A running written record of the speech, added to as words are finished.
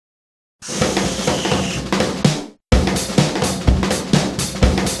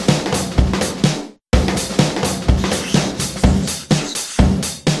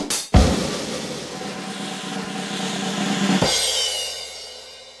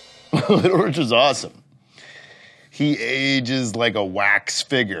Little Richard's awesome. He ages like a wax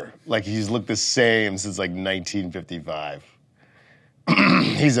figure. Like he's looked the same since like 1955.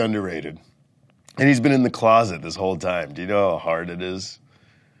 He's underrated. And he's been in the closet this whole time. Do you know how hard it is?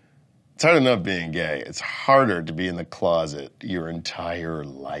 It's hard enough being gay. It's harder to be in the closet your entire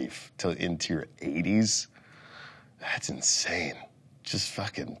life till into your 80s. That's insane. Just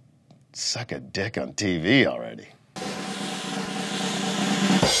fucking suck a dick on TV already.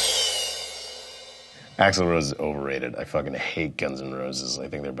 Axl Rose is overrated. I fucking hate Guns N' Roses. I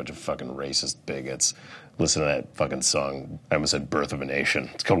think they're a bunch of fucking racist bigots. Listen to that fucking song. I almost said Birth of a Nation.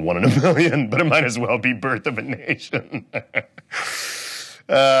 It's called One in a Million, but it might as well be Birth of a Nation.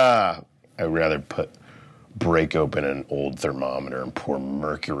 I'd rather break open an old thermometer and pour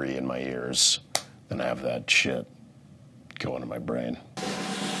mercury in my ears than have that shit go into my brain.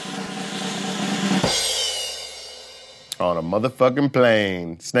 On a motherfucking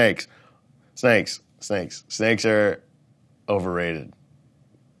plane. Snakes are overrated.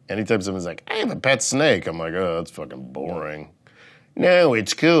 Anytime someone's like, I have a pet snake, I'm like, oh, that's fucking boring. No,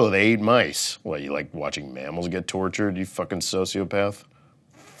 it's cool. They eat mice. What, you like watching mammals get tortured, you fucking sociopath?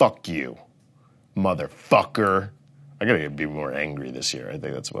 Fuck you, motherfucker. I gotta be more angry this year. I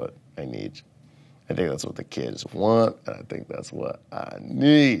think that's what I need. I think that's what the kids want. And I think that's what I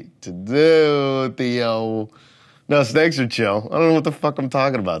need to do, Theo. No, snakes are chill. I don't know what the fuck I'm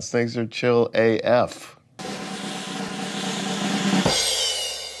talking about. Snakes are chill AF.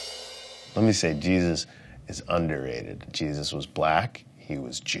 Let me say, Jesus is underrated. Jesus was black, he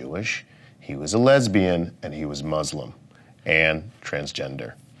was Jewish, he was a lesbian, and he was Muslim, and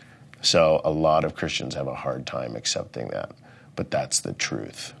transgender. So a lot of Christians have a hard time accepting that, but that's the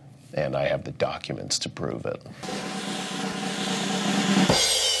truth, and I have the documents to prove it.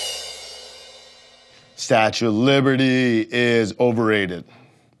 Statue of Liberty is overrated.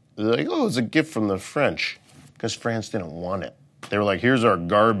 They're like, oh, it's a gift from the French, because France didn't want it. They were like, here's our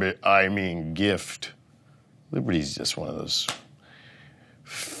gift. Liberty's just one of those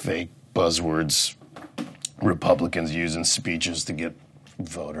fake buzzwords Republicans use in speeches to get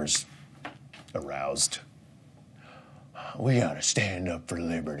voters aroused. We gotta stand up for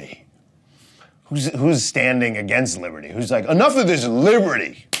liberty. Who's standing against liberty? Who's like, enough of this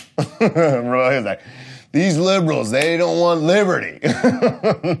liberty? Roy's like, these liberals, they don't want liberty.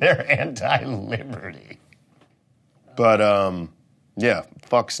 They're anti-liberty. But, yeah,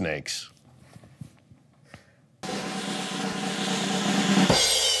 fuck snakes.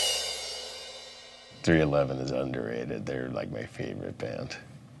 .311 is underrated. They're like my favorite band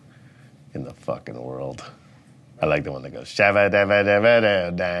in the fucking world. I like the one that goes shabba dabba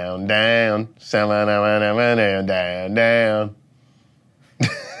dabba down down, shabba dabba dabba down down.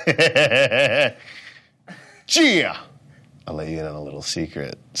 Gia! I'll let you in on a little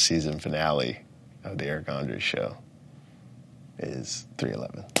secret. Season finale of the Eric Andre show is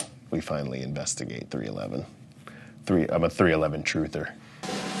 .311. We finally investigate .311. I'm a .311 truther.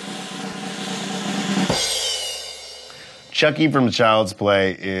 Chucky from Child's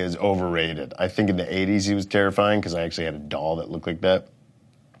Play is overrated. I think in the 80s he was terrifying because I actually had a doll that looked like that.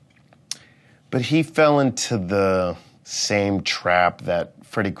 But he fell into the same trap that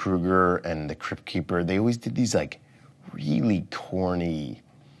Freddy Krueger and the Crypt Keeper, they always did these like really corny,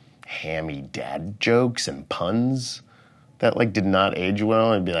 hammy dad jokes and puns that like did not age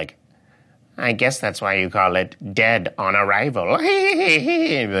well. It'd be like, I guess that's why you call it dead on arrival. And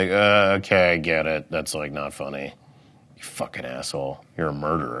you'd be like, okay, I get it. That's like not funny. You fucking asshole. You're a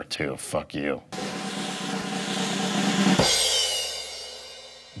murderer too. Fuck you.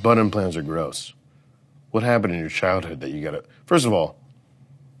 Butt implants are gross. What happened in your childhood that you gotta... First of all,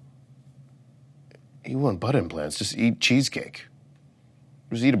 you want butt implants, just eat cheesecake.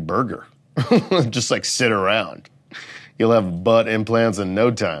 Just eat a burger. Just like sit around. You'll have butt implants in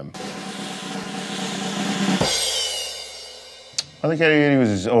no time. I think Eddie was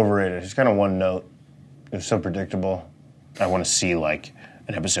just overrated. He's kind of one note. It was so predictable. I want to see like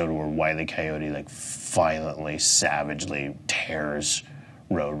an episode where Wile E. Coyote like violently, savagely tears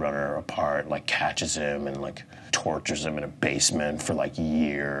Roadrunner apart, like catches him and like tortures him in a basement for like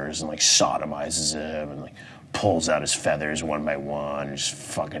years and like sodomizes him and like pulls out his feathers one by one and just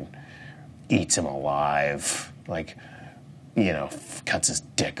fucking eats him alive. Like, you know, cuts his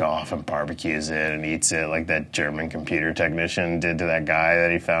dick off and barbecues it and eats it like that German computer technician did to that guy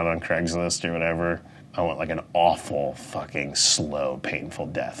that he found on Craigslist or whatever. I want like an awful, fucking slow, painful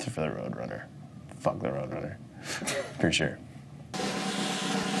death for the Roadrunner. Fuck the Roadrunner. For sure.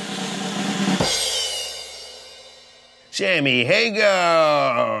 Sammy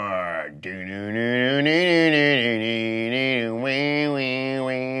Hagar.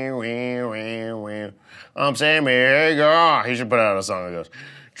 I'm Sammy Hagar. He should put out a song that goes,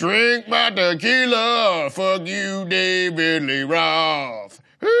 drink my tequila, fuck you, David Lee Roth.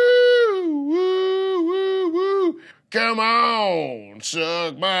 Woo, woo, woo, woo. Come on,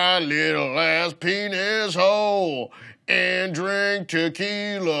 suck my little ass penis hole and drink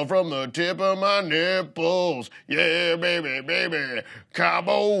tequila from the tip of my nipples. Yeah, baby, baby.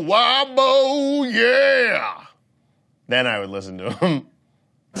 Cabo Wabo, yeah. Then I would listen to him.